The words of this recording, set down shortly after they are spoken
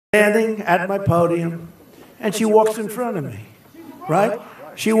Standing at my podium, and she walks in front of me, right?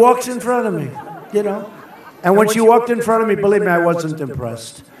 She walks in front of me, you know. And when she walked in front of me, believe me, I wasn't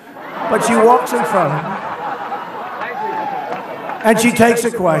impressed. But she walks in front of me, and she takes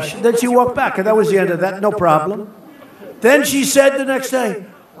a question. Then she walked back, and that was the end of that, no problem. Then she said the next day,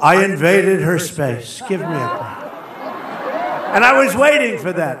 I invaded her space. Give me a break. And I was waiting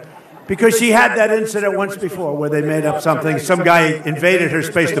for that. Because she had that incident once before where they made up something. Some guy invaded her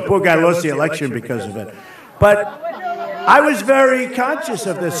space. The poor guy lost the election because of it. But I was very conscious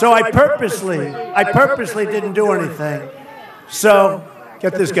of this. So I purposely didn't do anything. So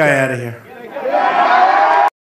get this guy out of here.